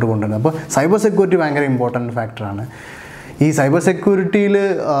സെക്യൂരിറ്റിയിലോട്ട് കൊണ്ടുവരുന്നത്. അപ്പോൾ സൈബർ സെക്യൂരിറ്റി ഭയങ്കര ഇമ്പോർട്ടൻറ്റ് ഫാക്ടറാണ്. ഈ സൈബർ സെക്യൂരിറ്റിയിൽ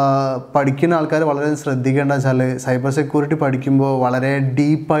പഠിക്കുന്ന ആൾക്കാർ വളരെ ശ്രദ്ധിക്കേണ്ടത് വെച്ചാൽ, സൈബർ സെക്യൂരിറ്റി പഠിക്കുമ്പോൾ വളരെ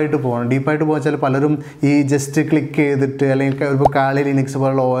ഡീപ്പായിട്ട് പോകണം. ഡീപ്പായിട്ട് വെച്ചാൽ പലരും ഈ ജസ്റ്റ് ക്ലിക്ക് ചെയ്തിട്ട് അല്ലെങ്കിൽ ഇപ്പോൾ കാളി ലിനക്സ്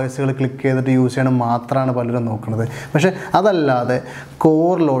പോലുള്ള OSകൾ ക്ലിക്ക് ചെയ്തിട്ട് യൂസ് ചെയ്യണം മാത്രമാണ് പലരും നോക്കുന്നത്. പക്ഷേ അതല്ലാതെ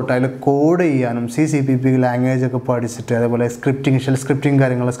കോറിലോട്ട് അതിൽ കോഡ് ചെയ്യാനും CCPP ലാംഗ്വേജ് ഒക്കെ പഠിച്ചിട്ട്, അതേപോലെ ഷെൽ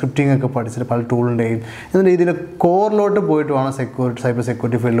സ്ക്രിപ്റ്റിംഗ് ഒക്കെ പഠിച്ചിട്ട് പല ടൂളുണ്ടെയും എന്ന രീതിയിൽ കോറിലോട്ട് പോയിട്ട് വേണം സൈബർ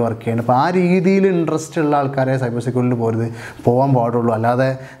സെക്യൂരിറ്റി ഫീൽഡിൽ വർക്ക് ചെയ്യാൻ. അപ്പോൾ ആ രീതിയിൽ ഇൻട്രസ്റ്റ് ഉള്ള ആൾക്കാരെ സൈബർ സെക്യൂരിറ്റിയിൽ പോകാൻ പാടുള്ളൂ. അല്ലാതെ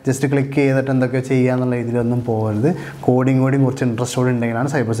ജസ്റ്റ് ക്ലിക്ക് ചെയ്തിട്ട് എന്തൊക്കെയോ ചെയ്യാന്നുള്ള രീതിയിലൊന്നും പോകരുത്. കോഡിങ് കുറച്ച് ഇൻട്രസ്റ്റോടെ ഉണ്ടെങ്കിലാണ്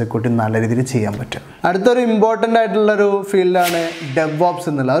സൈബർ സെക്യൂരിറ്റി നല്ല രീതിയിൽ ചെയ്യാൻ പറ്റുക. അടുത്തൊരു ഇമ്പോർട്ടൻ്റ് ആയിട്ടുള്ളൊരു ഫീൽഡാണ് DevOps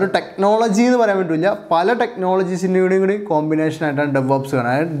എന്നുള്ള ഒരു ടെക്നോളജി എന്ന് പറയാൻ പറ്റില്ല. പല ടെക്നോളജീസിൻ്റെയും കൂടി കോമ്പിനേഷൻ ആയിട്ടാണ് DevOps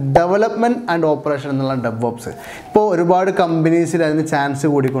കാണുന്നത്. ഡെവലപ്മെൻറ്റ് ആൻഡ് ഓപ്പറേഷൻ എന്നുള്ള DevOps ഇപ്പോൾ ഒരുപാട് കമ്പനീസിൽ അതിന് ചാൻസ്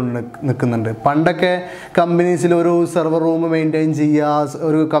കൂടിക്കൊണ്ട് നിൽക്കുന്നുണ്ട്. പണ്ടൊക്കെ കമ്പനീസിൽ ഒരു സെർവർ റൂം മെയിൻറ്റെയിൻ ചെയ്യുക,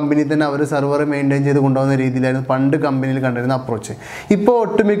 ഒരു കമ്പനി തന്നെ അവർ സെർവർ മെയിൻറ്റെയിൻ ചെയ്ത് കൊണ്ടുപോകുന്ന രീതിയിലായിരുന്നു പണ്ട് കമ്പനിയിൽ കണ്ടിരുന്ന അപ്രോച്ച്. ഇപ്പോൾ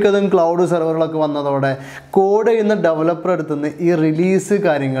ഒട്ടുമിക്കതും ക്ലൗഡ് സെർവറുകളൊക്കെ വന്നതോടെ കോഡ് ചെയ്യുന്ന ഡെവലപ്പർ എടുത്തുനിന്ന് ഈ റിലീസ്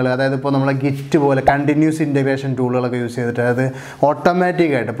കാര്യങ്ങൾ, അതായത് ഇപ്പോൾ നമ്മളെ ഗിറ്റ് പോലെ കണ്ടിന്യൂസ് ഇൻറ്റഗ്രേഷൻ ടൂളുകളൊക്കെ യൂസ് ചെയ്തിട്ട്, അതായത്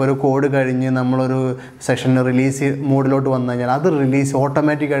ഓട്ടോമാറ്റിക്കായിട്ട് ഇപ്പോൾ ഒരു കോഡ് കഴിഞ്ഞ് നമ്മളൊരു സെഷൻ റിലീസ് മോഡിലോട്ട് വന്നു കഴിഞ്ഞാൽ അത് റിലീസ്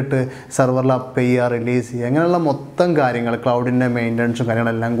ഓട്ടോമാറ്റിക്കായിട്ട് സെർവറിൽ അപ്പ് ചെയ്യുക, റിലീസ് ചെയ്യുക, അങ്ങനെയുള്ള മൊത്തം കാര്യങ്ങൾ ക്ലൗഡിൻ്റെ മെയിൻ്റനൻസും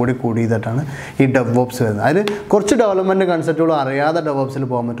കാര്യങ്ങളെല്ലാം കൂടി ചെയ്തിട്ടാണ് ഈ DevOps വരുന്നത്. അതിൽ കുറച്ച് ഡെവലപ്മെൻറ്റ് കൺസെപ്റ്റുകൾ അറിയാതെ DevOpsൽ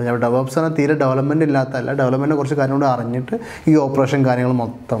പോകാൻ പറ്റും. ഞാൻ DevOps ആണ് തീരെ ഡെവലപ്മെൻറ്റ് ഇല്ലാത്തതല്ല, ഡെവലപ്മെൻറ്റ് കുറച്ച് കാര്യങ്ങൾ അറിഞ്ഞിട്ട് ഈ ഓപ്പറേഷൻ കാര്യങ്ങൾ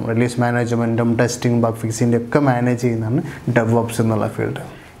മൊത്തം റിലീസ് മാനേജ്മെൻറ്റും ടെസ്റ്റിംഗ് ബഗ് ഫിക്സിൻ്റെ ഒക്കെ മാനേജ് ചെയ്യുന്നതാണ് DevOps എന്നുള്ള field.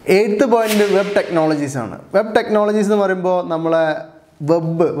 8th point web technologies ആണ്. വെബ് ടെക്നോളജീസ് എന്ന് പറയുമ്പോൾ നമ്മളെ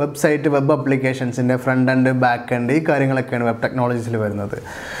website, web ആപ്ലിക്കേഷൻസിൻ്റെ front end back end ഈ കാര്യങ്ങളൊക്കെയാണ് വെബ് ടെക്നോളജീസിൽ വരുന്നത്.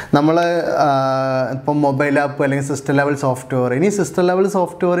 നമ്മൾ ഇപ്പം മൊബൈൽ ആപ്പ് അല്ലെങ്കിൽ സിസ്റ്റം ലെവൽ സോഫ്റ്റ്വെയർ, ഇനി സിസ്റ്റം ലെവൽ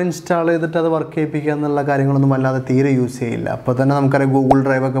സോഫ്റ്റ്വെയർ ഇൻസ്റ്റാൾ ചെയ്തിട്ട് അത് വർക്ക് ചെയ്യിപ്പിക്കുക എന്നുള്ള കാര്യങ്ങളൊന്നും അല്ലാതെ തീരെ യൂസ് ചെയ്യില്ല. അപ്പോൾ തന്നെ നമുക്കറിയാം ഗൂഗിൾ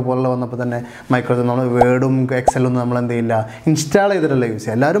ഡ്രൈവ് ഒക്കെ പോലെ വന്നപ്പോൾ തന്നെ മൈക്രോസോഫ്റ്റ് നമ്മൾ വേർഡും എക്സലൊന്നും നമ്മൾ എന്ത് ചെയ്യില്ല, ഇൻസ്റ്റാൾ ചെയ്തിട്ടല്ല യൂസ്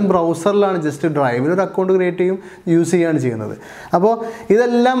ചെയ്യുക. എല്ലാവരും ബ്രൗസറിലാണ്, ജസ്റ്റ് ഡ്രൈവിൽ ഒരു അക്കൗണ്ട് ക്രിയേറ്റ് ചെയ്യും, യൂസ് ചെയ്യുകയാണ് ചെയ്യുന്നത്. അപ്പോൾ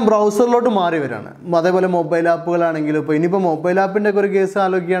ഇതെല്ലാം ബ്രൗസറിലോട്ട് മാറി വരികയാണ്. അതേപോലെ മൊബൈൽ ആപ്പുകളാണെങ്കിലും ഇപ്പോൾ ഇനിയിപ്പോൾ മൊബൈൽ ആപ്പിൻ്റെ ഒരു കേസ്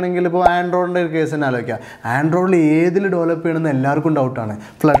ആലോചിക്കുകയാണെങ്കിൽ ഇപ്പോൾ ആൻഡ്രോയിഡിൻ്റെ ഒരു കേസ് തന്നെ ആലോചിക്കുക. ആൻഡ്രോയിഡിൽ ഏതിൽ ഡെവലപ്പ് ചെയ്യണമെന്ന് എല്ലാവർക്കും ഡൗട്ടാണ്.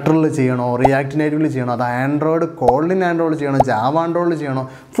 ഫ്ലട്ടറിൽ ചെയ്യണോ, റിയാക്ട് നേറ്റീവിൽ ചെയ്യണോ, അത് ആൻഡ്രോയിഡ് കോളിൻ ആൻഡ്രോയിഡ് ചെയ്യണോ, ജാവ ആൻഡ്രോയിഡിൽ ചെയ്യണോ,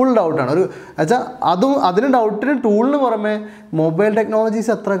 ഫുൾ ഡൗട്ടാണ്. ഒരു വെച്ചാൽ അതിന് ഡൗട്ടിന് ടൂളിന് പുറമെ മൊബൈൽ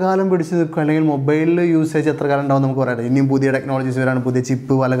ടെക്നോളജീസ് എത്ര കാലം പിടിച്ച് നിൽക്കും, അല്ലെങ്കിൽ മൊബൈലിൽ യൂസേജ് എത്ര കാലം ഉണ്ടാവും നമുക്ക് പറയാം. ഇനിയും പുതിയ ടെക്നോളജീസ് വരാണ്, പുതിയ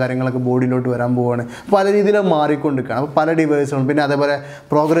ചിപ്പ് പല കാര്യങ്ങളൊക്കെ ബോഡിയിലോട്ട് വരാൻ പോവുകയാണ്. പല രീതിയിൽ മാറിക്കൊണ്ടിരിക്കുകയാണ്. അപ്പോൾ പല ഡിവൈസുകളും, പിന്നെ അതേപോലെ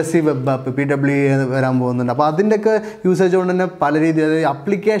പ്രോഗ്രസീവ് വെബ് ആപ്പ് PWA വരാൻ പോകുന്നുണ്ട്. അപ്പോൾ അതിൻ്റെയൊക്കെ യൂസേജ് കൊണ്ട് തന്നെ പല രീതിയിൽ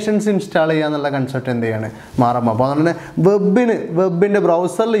അപ്ലിക്കേഷൻസ് ഇൻസ്റ്റാൾ ചെയ്യുക എന്നുള്ള കൺസെപ്റ്റ് എന്ത് ചെയ്യാണ് മാറുമ്പോൾ. അപ്പോൾ അതുകൊണ്ട് തന്നെ വെബിൻ്റെ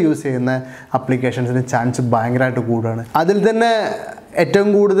ബ്രൗസറിൽ യൂസ് ചെയ്യുന്ന അപ്ലിക്കേഷൻസിന് ചാൻസ് ഭയങ്കരമായിട്ട് കൂടുകയാണ്. അതിൽ തന്നെ ഏറ്റവും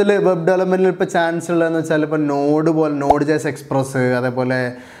കൂടുതൽ വെബ് ഡെവലപ്മെൻറ്റിൽ ഇപ്പോൾ ചാൻസ് ഉള്ളതെന്ന് വെച്ചാൽ ഇപ്പോൾ നോഡ് ജെസ് എക്സ്പ്രസ്, അതേപോലെ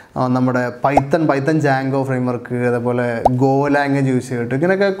നമ്മുടെ പൈത്തൺ ജാങ്കോ ഫ്രെയിംവർക്ക്, അതേപോലെ ഗോ ലാംഗ്വേജ് യൂസ് ചെയ്തിട്ട്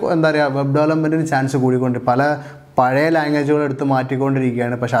ഇങ്ങനെയൊക്കെ എന്താ പറയുക വെബ് ഡെവലപ്മെൻറ്റിന് ചാൻസ് കൂടിക്കൊണ്ട് പല പഴയ ലാംഗ്വേജുകൾ എടുത്ത്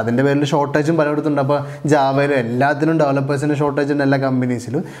മാറ്റിക്കൊണ്ടിരിക്കുകയാണ്. പക്ഷേ അതിൻ്റെ പേരിൽ ഷോർട്ടേജും പലയിടത്തുണ്ട്. അപ്പോൾ ജാവയിലും എല്ലാത്തിനും ഡെവലപ്പേഴ്സിൻ്റെ ഷോർട്ടേജ് ഉണ്ട് എല്ലാ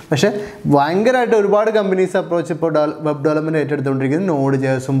കമ്പനീസിലും. പക്ഷേ ഭയങ്കരമായിട്ട് ഒരുപാട് കമ്പനീസ് അപ്രോച്ച് ഇപ്പോൾ വെബ് ഡെവലപ്മെൻറ്റ് ഏറ്റെടുത്തുകൊണ്ടിരിക്കുന്നത് നോഡ്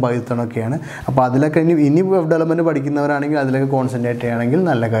ജേസും പൈത്തണൊക്കെയാണ്. അപ്പോൾ അതിലൊക്കെ ഇനി വെബ് ഡെവലപ്മെൻറ്റ് പഠിക്കുന്നവരാണെങ്കിൽ അതിലൊക്കെ കോൺസെൻട്രേറ്റ് ചെയ്യുകയാണെങ്കിൽ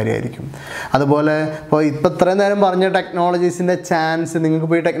നല്ല കാര്യമായിരിക്കും. അതുപോലെ ഇപ്പോൾ ഇത്രയും നേരം പറഞ്ഞ ടെക്നോളജീസിൻ്റെ ചാൻസ് നിങ്ങൾക്ക്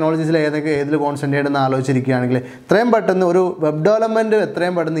ഇപ്പോൾ ഈ ടെക്നോളജീസിൽ ഏതിൽ കോൺസെൻട്രേറ്റ് ചെയ്യുന്ന ആലോചിച്ചിരിക്കുകയാണെങ്കിൽ എത്രയും പെട്ടെന്ന് ഒരു വെബ് ഡെവലപ്മെൻറ്റ്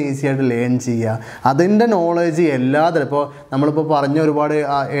എത്രയും പെട്ടെന്ന് ഈസി ആയിട്ട് ലേൺ ചെയ്യുക. അതിൻ്റെ നോളേജ് എല്ലാത്തിലും ഇപ്പോൾ നമ്മളിപ്പോൾ പറഞ്ഞ ഒരുപാട്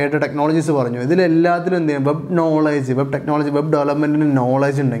 7 ടെക്നോളജീസ് പറഞ്ഞു, ഇതിലെല്ലാത്തിലും എന്ത് ചെയ്യും web knowledge, web technology, web ഡെവലപ്മെൻറ്റിന്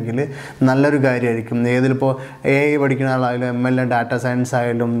knowledge ഉണ്ടെങ്കിൽ നല്ലൊരു കാര്യമായിരിക്കും. ഏതിലിപ്പോൾ AI പഠിക്കുന്ന ആളായാലും ML, ഡാറ്റ സയൻസ്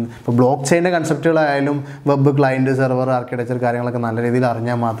ആയാലും ഇപ്പോൾ block ചെയിൻ്റെ കൺസെപ്റ്റുകളായാലും web client server architecture കാര്യങ്ങളൊക്കെ നല്ല രീതിയിൽ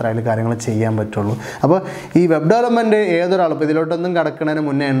അറിഞ്ഞാൽ മാത്രമേ അതിൽ കാര്യങ്ങൾ ചെയ്യാൻ പറ്റുള്ളൂ. അപ്പോൾ ഈ വെബ് ഡെവലപ്മെൻറ്റ് ഏതൊരാളും ഇപ്പോൾ ഇതിലോട്ടൊന്നും കടക്കുന്നതിന്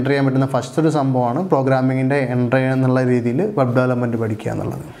മുന്നേ എൻ്റർ ചെയ്യാൻ പറ്റുന്ന ഫസ്റ്റ് ഒരു സംഭവമാണ് പ്രോഗ്രാമിങ്ങിൻ്റെ എൻ്റർ എന്നുള്ള രീതിയിൽ വെബ് ഡെവലപ്മെൻറ്റ് പഠിക്കുക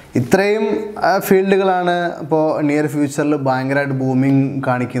എന്നുള്ളത്. ഇത്രയും ഫീൽഡുകളാണ് ഇപ്പോൾ നിയർ ഫ്യൂച്ചറിൽ ഭയങ്കരമായിട്ട് ബൂമിങ്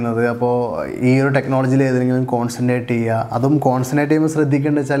കാണിക്കുന്നത്. അപ്പോൾ ഈ ഒരു ടെക്നോളജിയിൽ ഏതെങ്കിലും കോൺസെൻട്രേറ്റ് ചെയ്യുക. അതും കോൺസെൻട്രേറ്റ് ചെയ്യുമ്പോൾ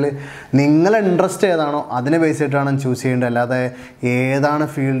ശ്രദ്ധിക്കേണ്ടത് വെച്ചാൽ നിങ്ങളെ ഇൻട്രസ്റ്റ് ഏതാണോ അതിനെ ബേസ് ചെയ്തിട്ടാണ് ചൂസ് ചെയ്യേണ്ടത്. അല്ലാതെ ഏതാണ്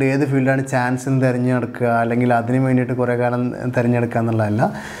ഫീൽഡ്, ഏത് ഫീൽഡാണ് ചാൻസ് എന്ന് തിരഞ്ഞെടുക്കുക, അല്ലെങ്കിൽ അതിന് വേണ്ടിയിട്ട് കുറേ കാലം തിരഞ്ഞെടുക്കുക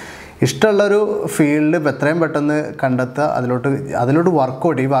എന്നുള്ളതല്ല. ഇഷ്ടമുള്ളൊരു ഫീൽഡ് എത്രയും പെട്ടെന്ന് കണ്ടെത്തുക, അതിലോട്ട്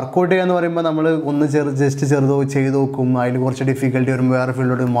വർക്കൗട്ട് ചെയ്യുക. ഈ വർക്കൗട്ട് ചെയ്യുക എന്ന് പറയുമ്പോൾ നമ്മൾ ഒന്ന് ജസ്റ്റ് ചെയ്ത് നോക്കും, അതിൽ കുറച്ച് ഡിഫിക്കൽട്ടി വരുമ്പോൾ വേറെ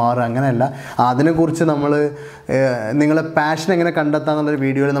ഫീൽഡിലോട്ട് മാറുക, അങ്ങനെയല്ല. അതിനെക്കുറിച്ച് നമ്മൾ നിങ്ങളെ പാഷൻ എങ്ങനെ കണ്ടെത്തുക എന്നുള്ളൊരു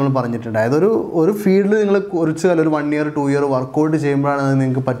വീഡിയോയിൽ നമ്മൾ പറഞ്ഞിട്ടുണ്ട്. അതായത് ഒരു ഫീൽഡ് നിങ്ങൾ കുറച്ച് കാലം ഒരു 1 ഇയർ 2 ഇയർ വർക്കൗട്ട് ചെയ്യുമ്പോഴാണ് അത്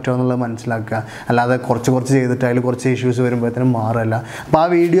നിങ്ങൾക്ക് പറ്റുക എന്നുള്ളത് മനസ്സിലാക്കുക. അല്ലാതെ കുറച്ച് ചെയ്തിട്ട് അതിൽ കുറച്ച് ഇഷ്യൂസ് വരുമ്പോഴത്തേനും മാറില്ല. അപ്പോൾ ആ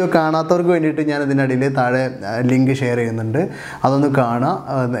വീഡിയോ കാണാത്തവർക്ക് വേണ്ടിയിട്ട് ഞാൻ ഇതിനിടയിൽ താഴെ ലിങ്ക് ഷെയർ ചെയ്യുന്നുണ്ട്, അതൊന്ന്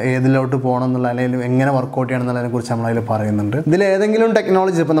കാണുക. ഏതിലോട്ട് പോകണം എന്നുള്ള, അല്ലെങ്കിൽ എങ്ങനെ വർക്കൗട്ട് ചെയ്യണം എന്നുള്ളതിനെ കുറിച്ച് നമ്മളതിൽ പറയുന്നുണ്ട്. ഇതിൽ ഏതെങ്കിലും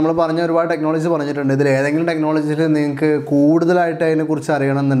ടെക്നോളജി, ഇപ്പോൾ നമ്മൾ പറഞ്ഞ ഒരുപാട് ടെക്നോളജി പറഞ്ഞിട്ടുണ്ട്, ഇതിൽ ഏതെങ്കിലും ടെക്നോളജിയിൽ നിങ്ങൾക്ക് കൂടുതലായിട്ട് അതിനെക്കുറിച്ച്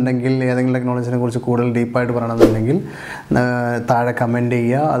അറിയണമെന്നുണ്ടെങ്കിൽ, ഏതെങ്കിലും ടെക്നോളജിനെ കുറിച്ച് കൂടുതൽ ഡീപ്പായിട്ട് പറയണമെന്നുണ്ടെങ്കിൽ താഴെ കമൻറ്റ്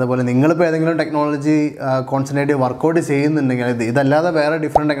ചെയ്യുക. അതുപോലെ നിങ്ങളിപ്പോൾ ഏതെങ്കിലും ടെക്നോളജി കോൺസെൻട്രേറ്റ് വർക്കൗട്ട് ചെയ്യുന്നുണ്ടെങ്കിൽ, ഇതല്ലാതെ വേറെ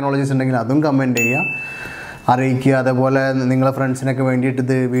ഡിഫറെൻറ്റ് ടെക്നോളജീസ് ഉണ്ടെങ്കിൽ അതും കമൻറ്റ് ചെയ്യുക, അറിയിക്കുക. അതേപോലെ നിങ്ങളെ ഫ്രണ്ട്സിനൊക്കെ വേണ്ടിയിട്ട്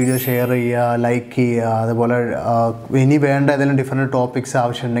ഇത് വീഡിയോ ഷെയർ ചെയ്യുക, ലൈക്ക് ചെയ്യുക. അതുപോലെ ഇനി വേണ്ട ഏതെങ്കിലും ഡിഫറെൻറ്റ് ടോപ്പിക്സ്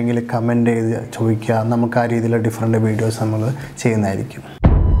ആവശ്യമുണ്ടെങ്കിൽ കമൻറ്റ് ചെയ്ത് ചോദിക്കുക. നമുക്ക് ആ രീതിയിലുള്ള ഡിഫറെൻറ്റ് വീഡിയോസ് നമ്മൾ ചെയ്യുന്നതായിരിക്കും.